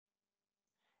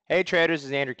Hey traders, this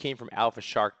is Andrew Keene from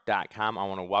AlphaShark.com. I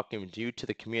want to welcome you to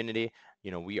the community.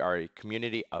 We are a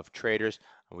community of traders.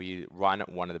 We run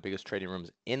one of the biggest trading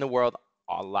rooms in the world,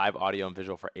 live audio and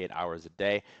visual for 8 hours a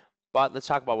day. But let's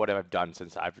talk about what I've done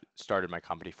since I've started my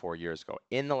company 4 years ago.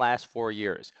 In the last 4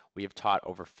 years, we have taught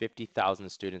over 50,000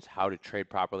 students how to trade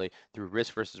properly through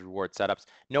risk versus reward setups.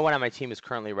 No one on my team is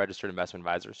currently a registered investment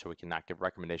advisor, so we cannot give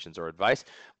recommendations or advice,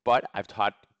 but I've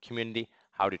taught community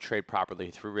how to trade properly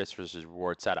through risk versus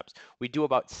reward setups. We do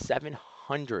about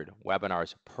 700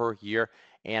 webinars per year,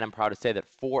 and I'm proud to say that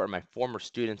 4 of my former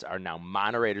students are now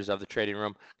moderators of the trading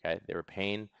room. Okay, they were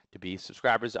paying to be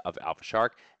subscribers of AlphaShark,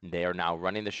 and they are now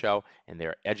running the show, and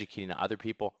they're educating other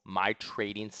people my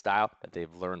trading style that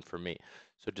they've learned from me.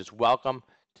 So just welcome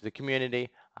to the community.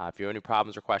 If you have any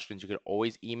problems or questions, you can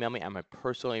always email me on my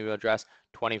personal email address,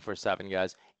 24/7,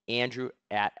 guys,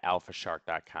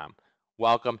 andrew@alphashark.com.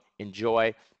 Welcome,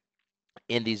 enjoy.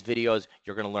 In these videos,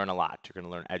 you're going to learn a lot. You're going to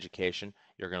learn education.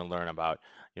 You're going to learn about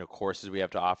courses we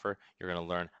have to offer. You're going to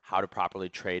learn how to properly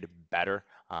trade better.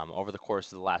 Over the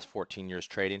course of the last 14 years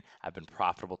trading, I've been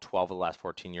profitable 12 of the last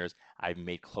 14 years. I've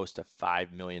made close to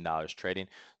 $5 million trading.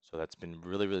 So that's been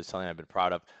really, really something I've been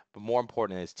proud of. But more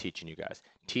important is teaching you guys.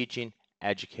 Teaching,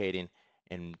 educating,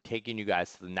 and taking you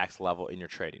guys to the next level in your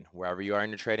trading. Wherever you are in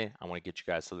your trading, I want to get you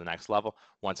guys to the next level.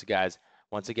 Once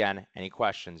again, any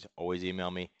questions, always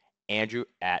email me,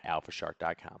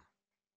 Andrew@alphashark.com.